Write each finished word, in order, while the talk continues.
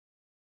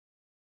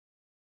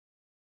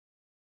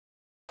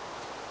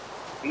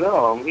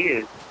No, I'm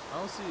here. I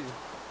don't see you.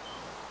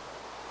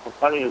 I'm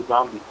fighting a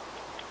zombie.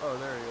 Oh,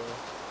 there you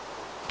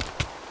go.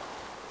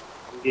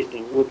 I'm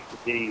getting wood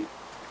for days.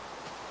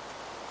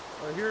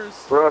 Here's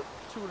Bruh,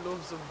 2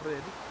 loaves of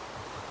bread.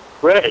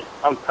 bread.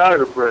 I'm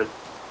tired of bread.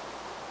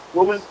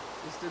 Woman,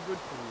 Is still good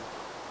for you.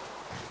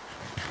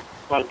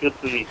 it's not good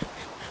for me.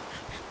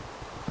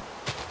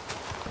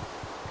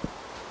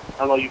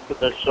 How about you put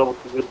that shovel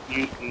to good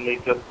use and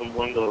make up some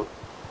windows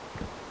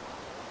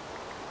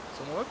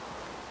Some what?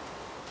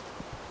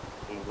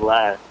 and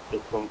glass,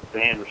 get some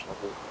sand or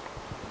something.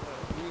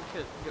 We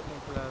can get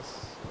more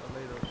glass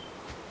later.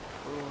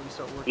 When we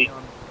start See, working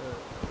on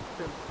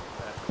pimp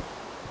that.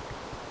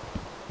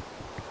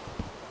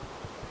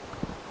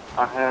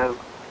 I have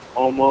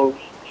almost,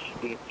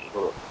 uh,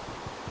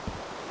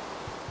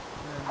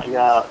 Man, I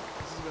got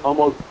this is gonna be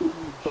almost two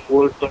huge.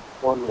 wood,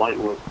 one white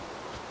wood.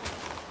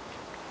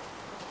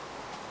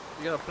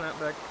 You gotta plant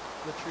back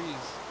the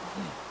trees.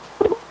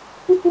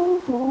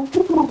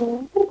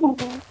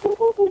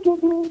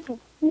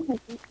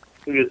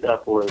 Look at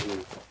that for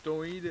me.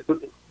 Don't eat it.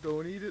 Look at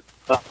Don't eat it.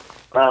 that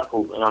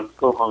apple, and I'm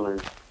so hungry.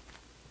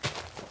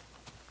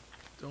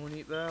 Don't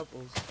eat the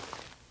apples.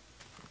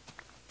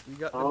 We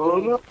got the Oh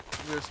gold. no,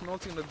 We're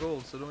smelting the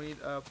gold, so don't eat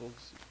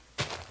apples.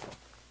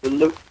 it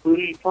looks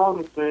pretty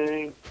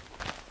promising.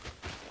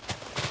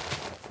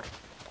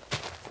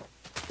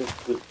 Since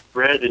the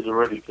bread is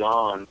already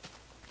gone,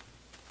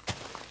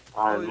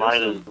 I Oh, there's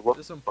might as some. well.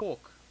 There's some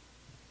pork.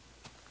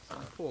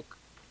 Some pork.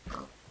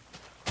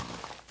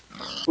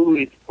 Who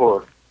eats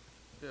pork?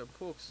 Yeah,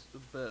 pork's the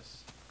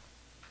best.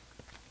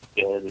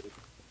 Yeah, it is.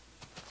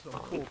 Some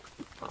pork.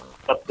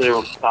 Up there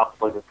on top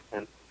like a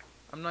tent.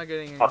 I'm not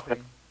getting Top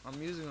anything.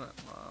 I'm using my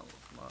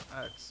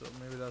axe, so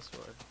maybe that's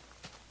why.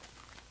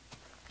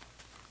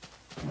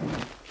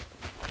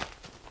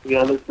 We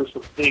gotta look for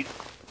some steak.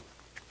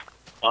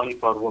 I only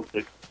found one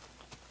steak.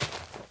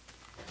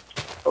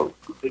 Oh,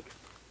 steak.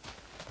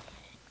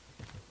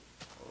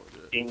 Oh,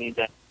 dude. You need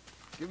that.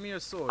 Give me a How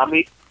sword.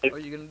 many? Are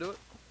you gonna do it?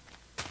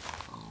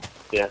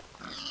 Yeah.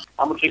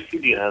 How much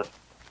XP do you have?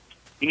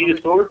 You How need a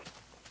many? sword?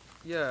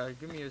 Yeah,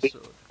 give me a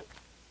sword.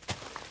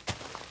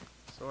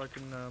 So I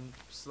can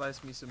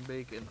slice me some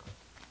bacon.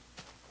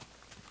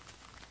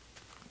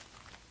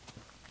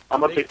 How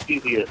much Bacon.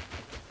 XP do you have?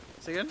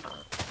 Say again?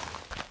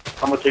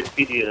 How much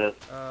XP do you have?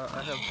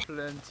 I have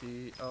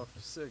plenty of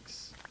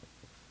six.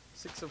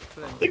 Six of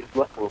plenty. 6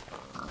 levels.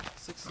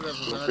 6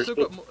 levels. And I took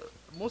up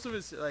most of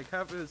it's, like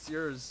half of it's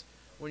yours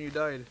when you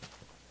died.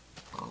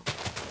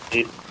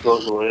 It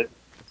goes away.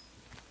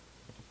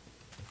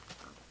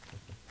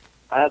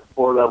 I have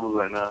 4 levels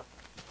right now.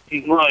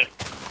 He's mine.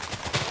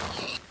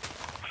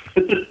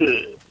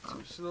 Too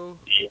slow.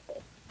 Yeah.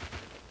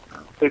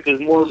 Like there's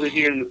more over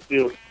here in the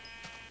field.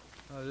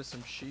 There's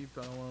some sheep.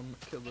 I don't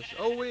want to kill the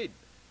Oh, wait!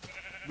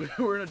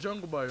 We're in a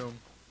jungle biome.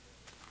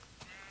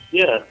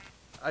 Yeah.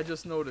 I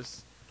just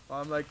noticed.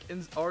 I'm like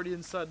already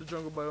inside the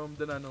jungle biome,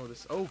 then I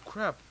noticed. Oh,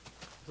 crap!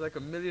 There's like a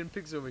million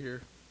pigs over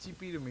here.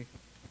 TP to me.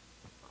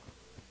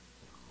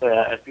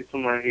 Yeah, I see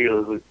some right here.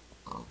 There's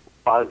like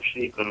 5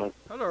 sheep and like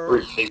Hello.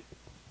 3 pigs.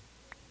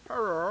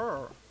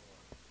 Hello.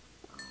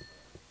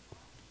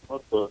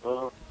 What the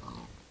hell?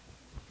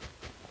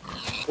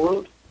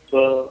 What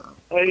the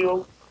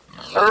hell?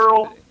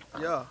 Earl?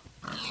 Yeah,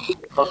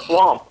 A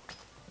swamp.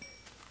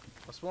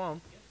 a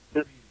swamp.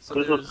 There's, So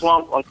there's a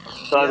swamp on the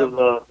side of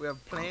the we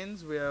have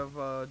plains, we have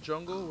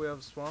jungle, we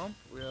have swamp,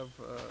 we have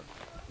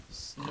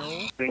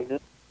snow, thing.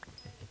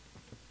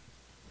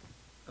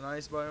 an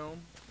ice biome.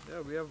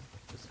 Yeah, we have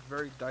this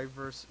very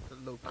diverse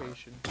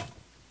location.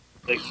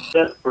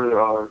 Except for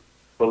our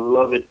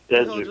beloved What the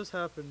hell desert. just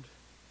happened?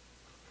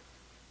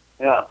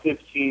 Yeah,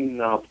 15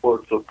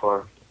 pork so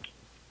far.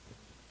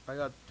 I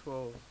got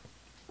 12.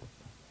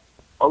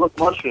 Oh, look,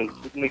 mushrooms.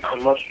 We can make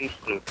some mushrooms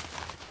too.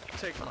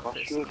 Take my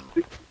fist.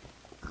 Mushrooms.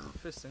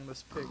 Fisting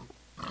this pig.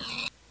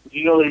 Do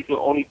you know that you can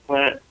only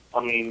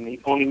you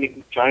can only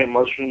make giant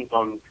mushrooms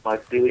on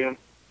mycelium?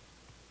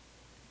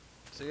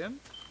 Say again?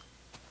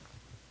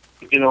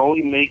 You can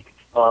only make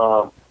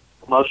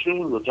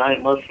mushrooms, or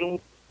giant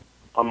mushrooms,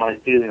 on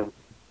mycelium.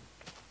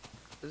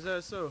 Is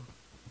that so?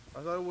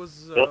 I thought it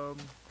was Yep.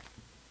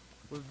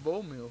 with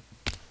bone meal.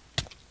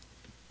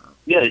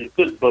 Yeah, you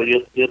could, but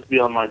you have to be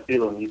on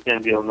mycelium. You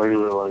can't be on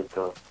regular, like,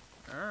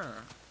 Ah.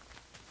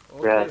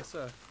 yeah. Okay,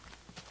 sir.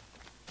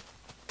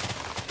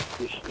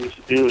 We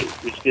should do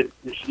it. We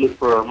should look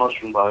for a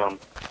mushroom biome.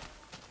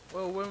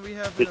 Well, when we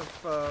have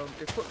enough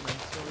equipment,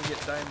 when we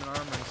get diamond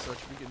armor and such,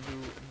 we can do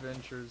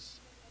adventures.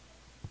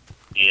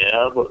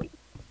 Yeah, but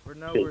For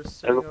now, we're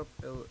setting up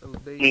el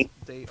base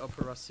de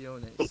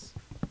operaciones.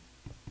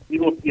 you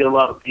don't see a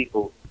lot of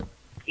people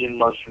in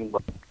mushroom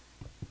biome.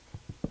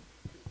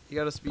 You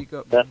gotta speak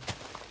up, Yeah. man.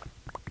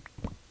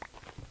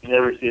 You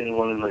never see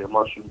anyone in, like, a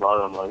mushroom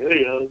biome like,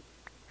 hey,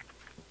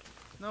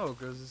 No,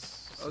 because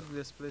it's the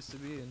ugliest place to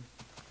be in.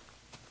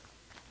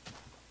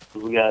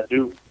 what we gotta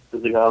do?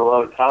 Because we got a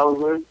lot of cows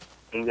there, and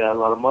we got a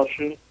lot of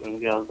mushrooms, and we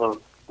got a lot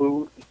of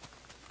food,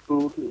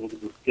 and we can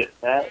just get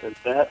fat and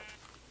fat.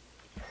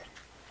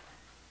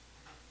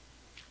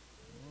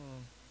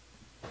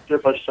 sure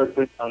if I start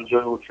putting on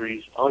jungle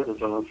trees. I like the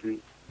jungle trees.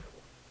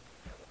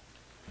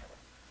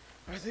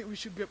 I think we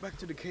should get back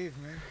to the cave,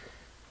 man.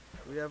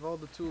 We have all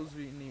the tools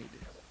we need.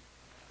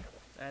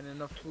 And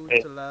enough food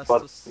Hey, to last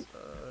but us.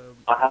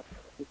 I have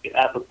the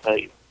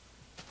appetite.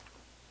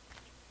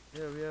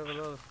 Yeah, we have a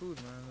lot of food,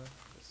 man.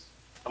 That's-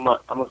 I'm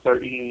gonna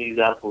start eating these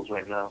apples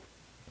right now.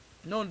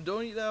 No,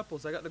 don't eat the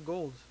apples. I got the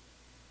gold.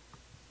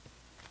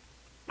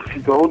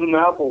 Golden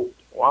apples.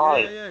 Why?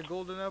 Yeah,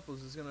 golden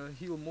apples. It's gonna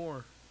heal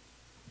more.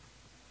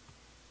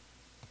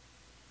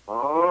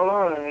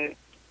 Alright.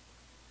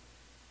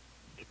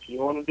 If you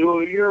want to do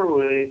it your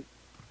way.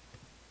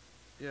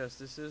 Yes,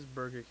 this is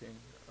Burger King.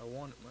 I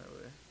want it my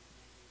way.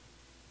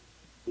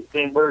 The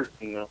same Burger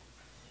King, though.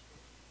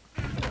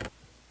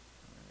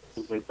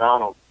 It's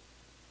McDonald's.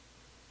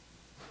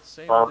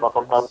 Same I'm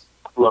difference.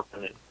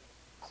 loving it.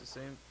 It's the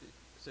same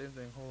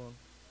thing. Hold on.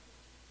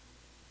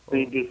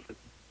 Same difference.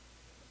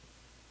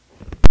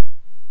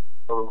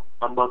 So,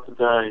 I'm about to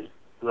die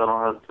because I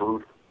don't have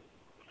food.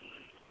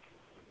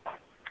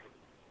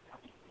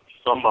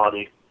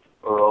 Somebody,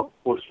 or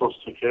we're supposed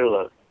to take care of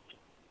that.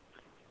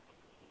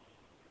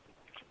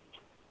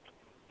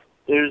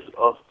 There's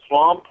a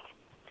swamp.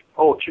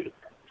 Oh, chicken.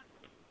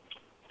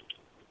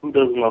 Who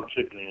doesn't love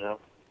chicken, you know?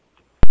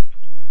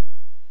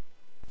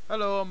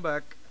 Hello, I'm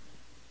back.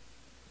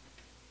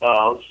 I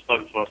was just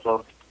talking to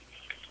myself.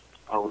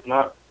 I was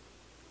not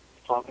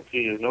talking to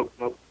you. Nope.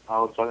 I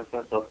was talking to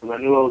myself because I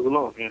knew I was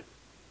alone. Yeah.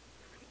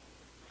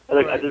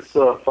 I just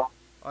found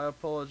I I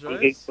apologize.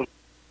 ate some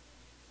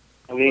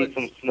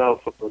snow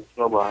from the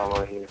snow biome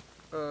right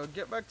here.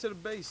 Get back to the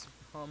base,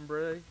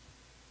 hombre.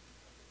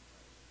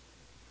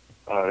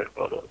 Alright,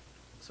 hold up.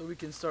 So we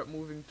can start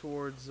moving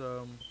towards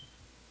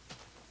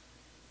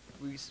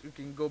we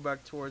can go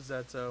back towards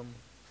that I'm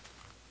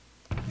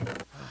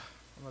at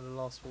a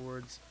loss for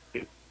words.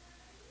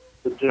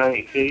 The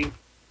giant cave.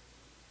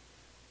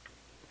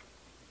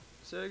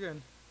 Say it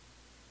again.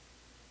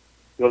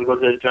 You want to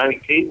go to the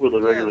giant cave or the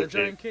regular Yeah, the cave?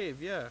 giant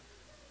cave, yeah.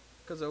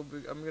 Because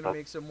I'm gonna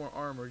make some more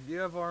armor. Do you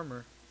have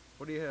armor?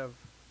 What do you have?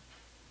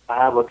 I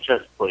have a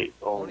chest plate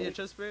Only only. a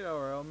chest plate?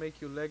 Alright, I'll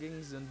make you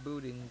leggings and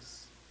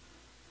bootings.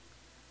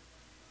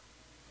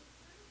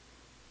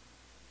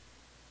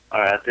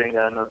 Alright, I think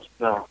I got enough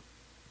snow.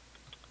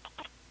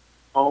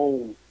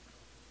 Home.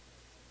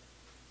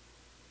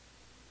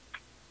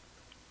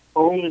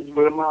 Home is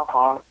where my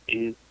heart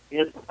is.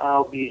 Yes,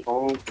 I'll be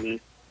home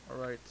with.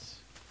 Alright.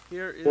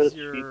 Here is Yes,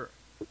 your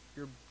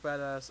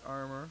badass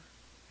armor.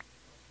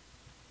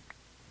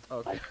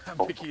 Okay, I'm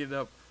picking it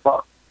up.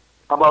 How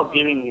about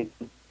giving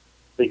you,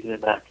 taking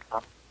it back? Huh?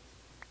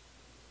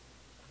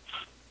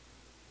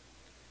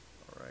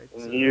 Alright.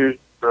 And here's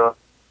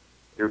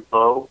your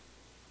bow.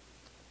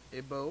 A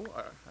bow,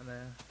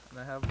 and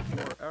I have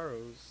 4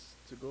 arrows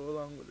to go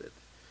along with it.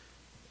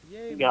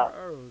 Yay, Yeah. more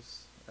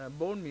arrows.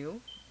 Bone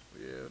meal.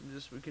 Yeah,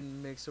 we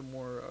can make some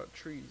more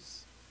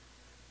trees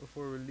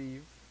before we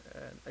leave.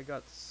 And I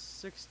got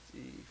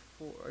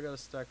 64. I got a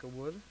stack of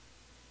wood.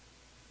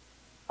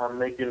 I'm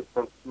making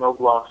some snow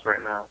blocks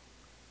right now.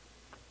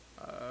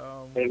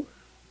 What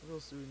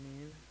else do we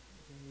need?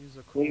 We can use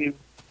a coal. We need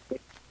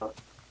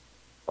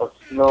a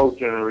snow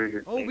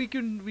generator. Oh, thing. we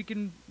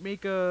can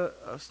make a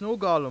snow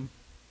golem.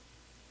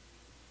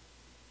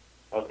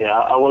 Okay,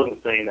 I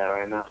wasn't saying that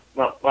right now.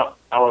 No,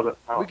 I wasn't.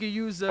 We can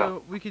use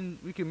we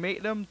can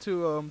make them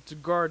to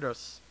guard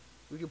us.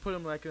 We can put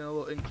them like in a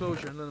little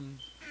enclosure and let them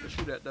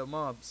shoot at the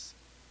mobs.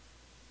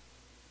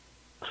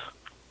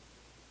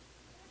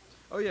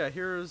 Oh yeah,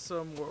 here's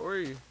some. Where are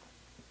you?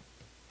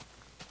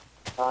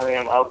 I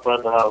am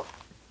outside the house.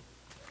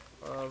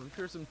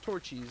 Here's some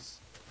torches.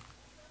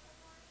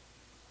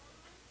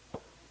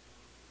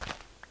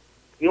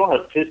 You don't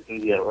have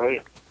pistons yet,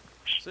 right?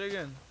 Say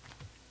again.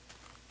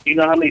 Do you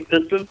know how to make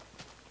pistons?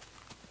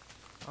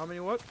 How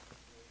many what?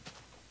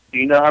 Do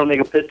you know how to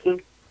make a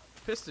piston?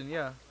 Piston,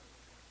 yeah.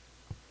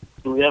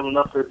 Do we have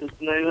enough for a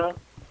piston right now?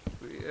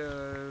 We,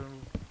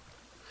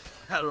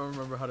 I don't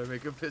remember how to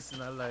make a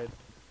piston. I lied.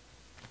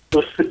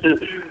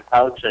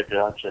 I'll check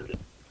it.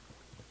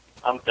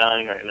 I'm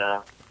dying right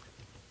now.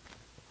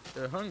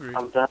 They're hungry.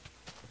 I'm dying.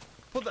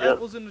 Put the Yep.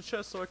 apples in the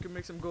chest so I can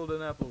make some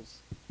golden apples.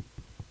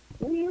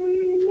 No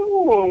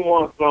one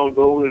wants no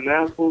golden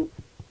apples.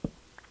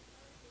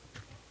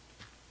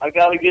 I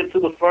gotta get to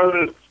the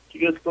furnace to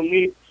get some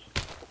meat.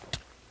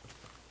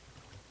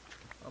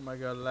 Oh my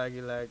god,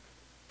 laggy lag.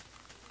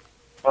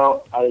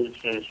 Oh, I just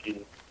finished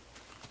eating.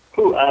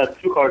 Cool, I have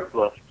 2 hearts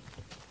left.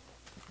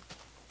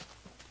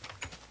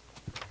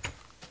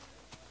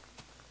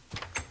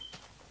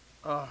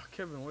 Ah,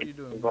 Kevin, what are you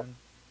doing, man?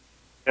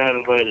 Got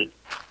invited.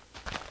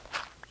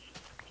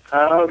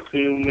 How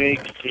to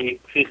make a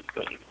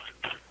piston.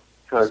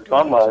 Because Let's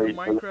go to somebody... the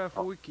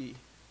Minecraft wiki.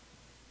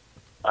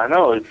 I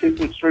know, it takes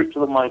me straight to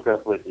the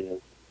Minecraft wiki.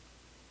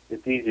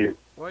 It's easier.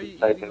 Why are you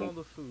Type eating in. all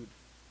the food?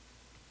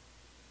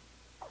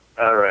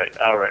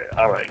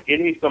 Alright.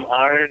 Give me some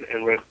iron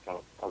and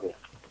redstone. Okay.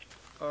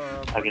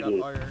 I can got do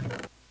it. iron.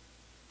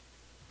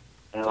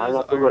 And There's I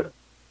got the iron. red.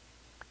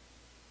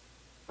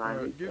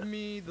 Alright, give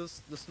me the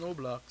snow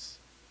blocks.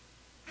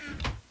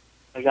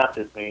 I got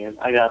this, man.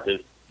 I got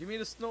this. Give me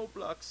the snow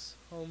blocks,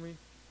 homie.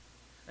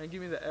 And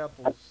give me the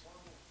apples.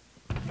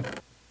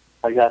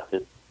 I got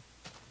this.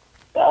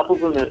 The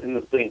apple's in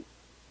the thing.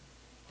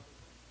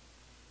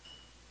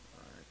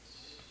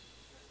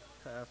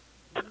 Alright. Half.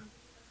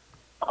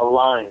 A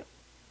line.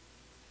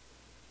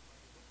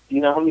 Do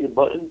you know how many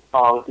buttons?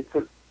 Oh, they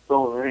cooked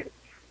stone, right?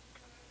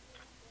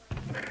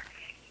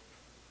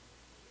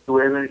 Do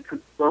we have any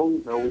cooked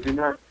stone? No, we do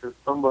not, because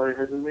somebody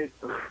hasn't made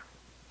them.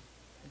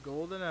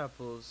 Golden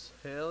apples.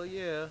 Hell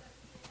yeah.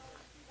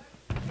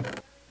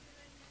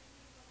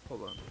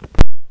 Hold on.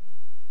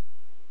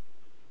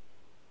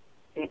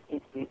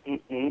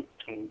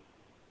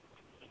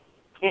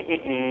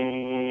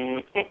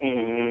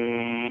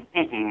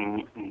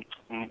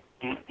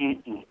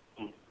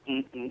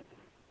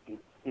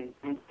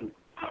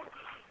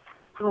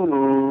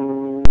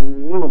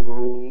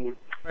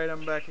 Alright,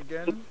 I'm back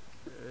again. Give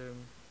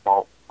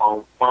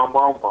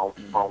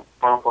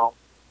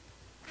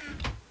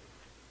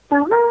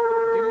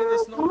me the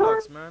snow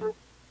blocks, man.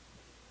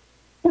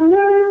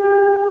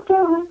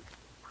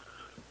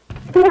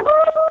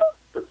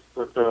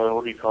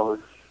 What do you call it?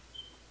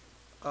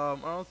 I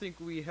don't think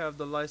we have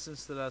the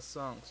license to that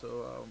song,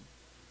 so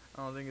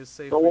I don't think it's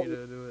safe for you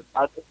to do it.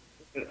 I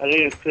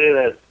didn't say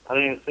that. I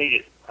didn't say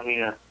it. I mean,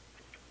 it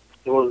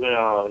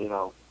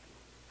wasn't,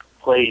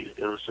 played.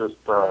 It was just,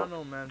 I don't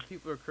know, man.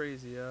 People are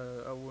crazy.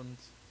 I wouldn't.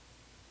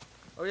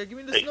 Oh yeah, give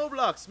me the snow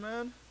blocks,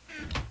 man.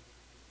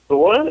 The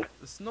what?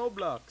 The snow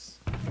blocks.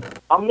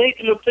 I'm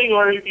making a thing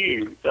right here.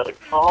 You gotta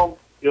calm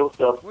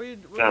yourself. What are you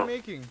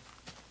making?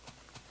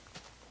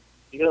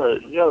 You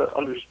gotta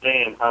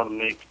understand how to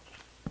make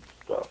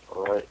stuff,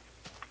 alright?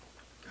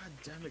 God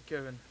damn it,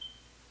 Kevin.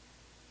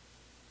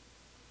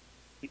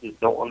 You just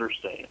don't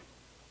understand.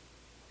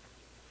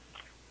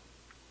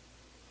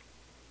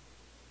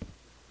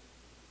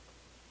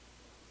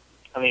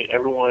 I need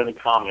everyone in the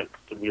comments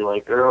to be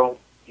like, girl,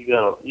 you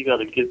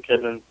gotta give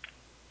Kevin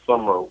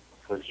some rope,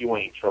 because you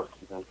ain't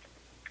trusting him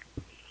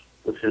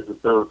with his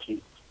ability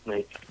to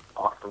make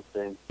awesome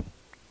things.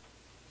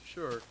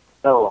 Sure.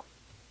 Tell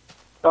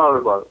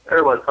everybody.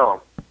 Everybody tell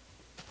him.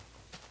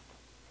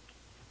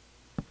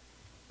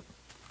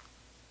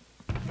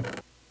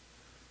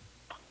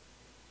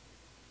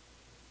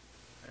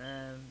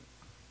 And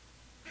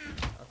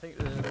I think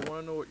they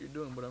want to know what you're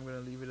doing, but I'm gonna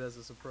leave it as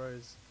a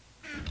surprise.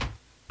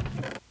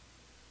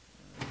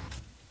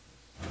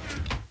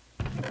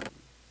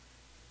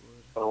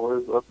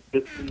 Where's up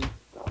 50?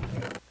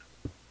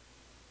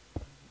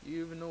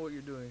 You even know what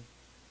you're doing.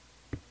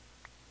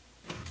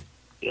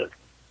 Yes.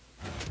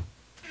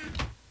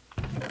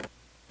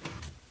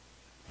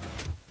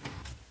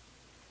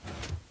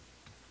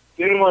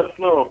 Give me my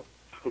snow.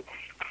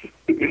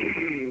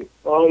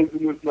 Always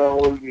in the snow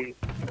with me.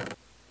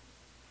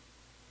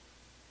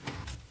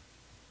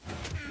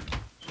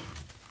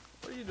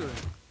 What are you doing?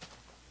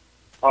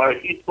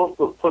 Alright, he's supposed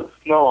to put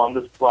snow on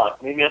this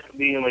block. Maybe it has to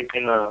be in a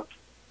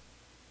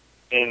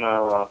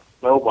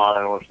snow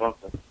bottom or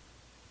something.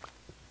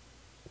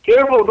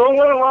 Careful, don't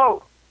let him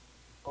out!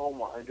 Oh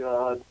my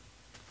god.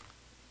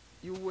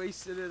 You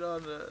wasted it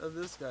on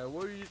this guy.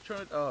 What are you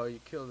trying to... Oh, you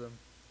killed him.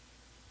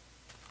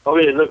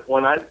 Okay, look,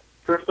 when I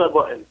press that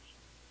button,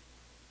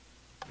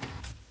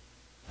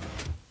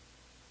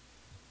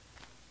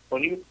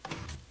 when you...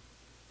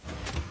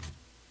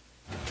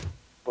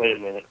 Wait a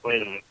minute.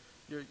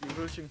 You're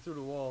pushing through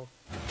the wall.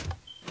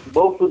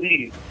 Both of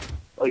these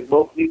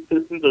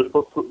pistons are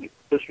supposed to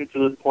push me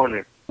to this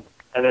corner.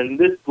 And then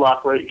this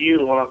block right here,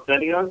 the one I'm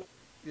standing on,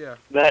 Yeah.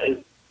 that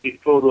is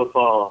filled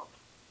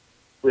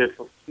with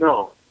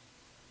snow.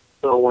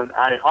 So when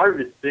I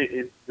harvest it,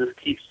 it just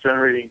keeps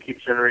generating.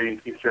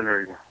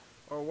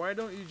 Or why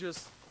don't you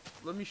just...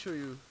 Let me show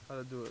you how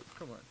to do it.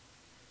 Come on.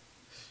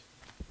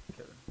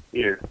 Kevin.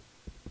 Here.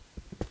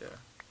 Yeah.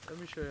 Let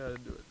me show you how to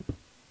do it.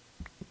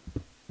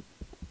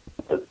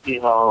 Let's see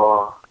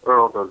how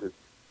Earl does it.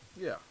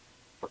 Yeah.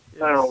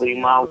 Apparently,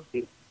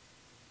 mouses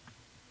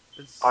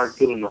aren't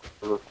good enough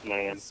for this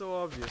man. It's so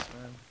obvious,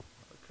 man.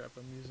 Oh crap,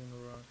 I'm using the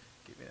wrong...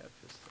 Give me that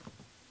pistol.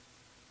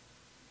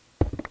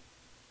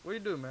 What are you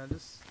doing, man?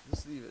 Just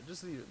leave it.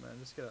 Just leave it, man.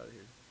 Just get out of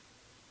here.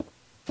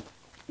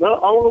 No,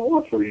 I want to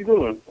watch. What are you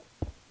doing?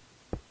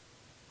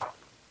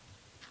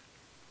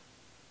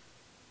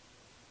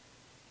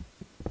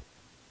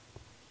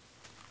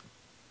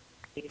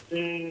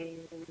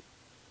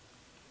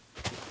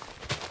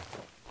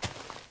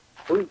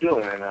 What are you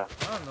doing right now?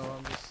 I don't know.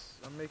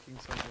 I'm making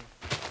something.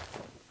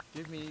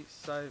 Give me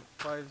 5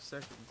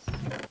 seconds.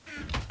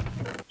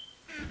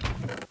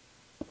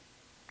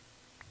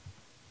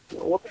 You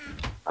know what?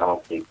 I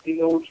don't think you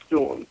know what you're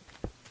doing.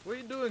 What are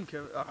you doing,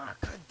 Kevin? Ah,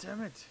 god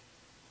damn it.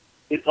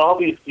 It's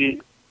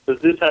obviously,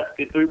 because this has to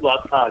be 3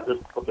 blocks high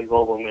just for the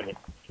goal of a minute.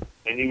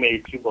 And you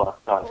made 2 blocks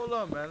high. Hold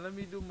on, man. Let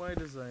me do my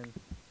design.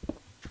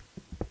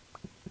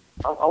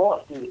 I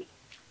want to.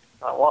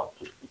 I want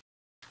to.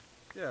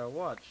 Yeah,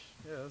 watch.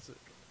 Yeah, that's it.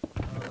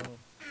 God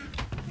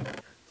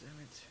damn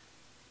it.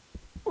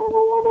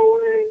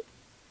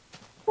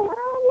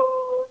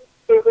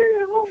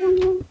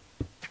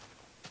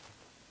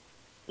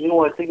 You know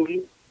what I think of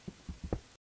you?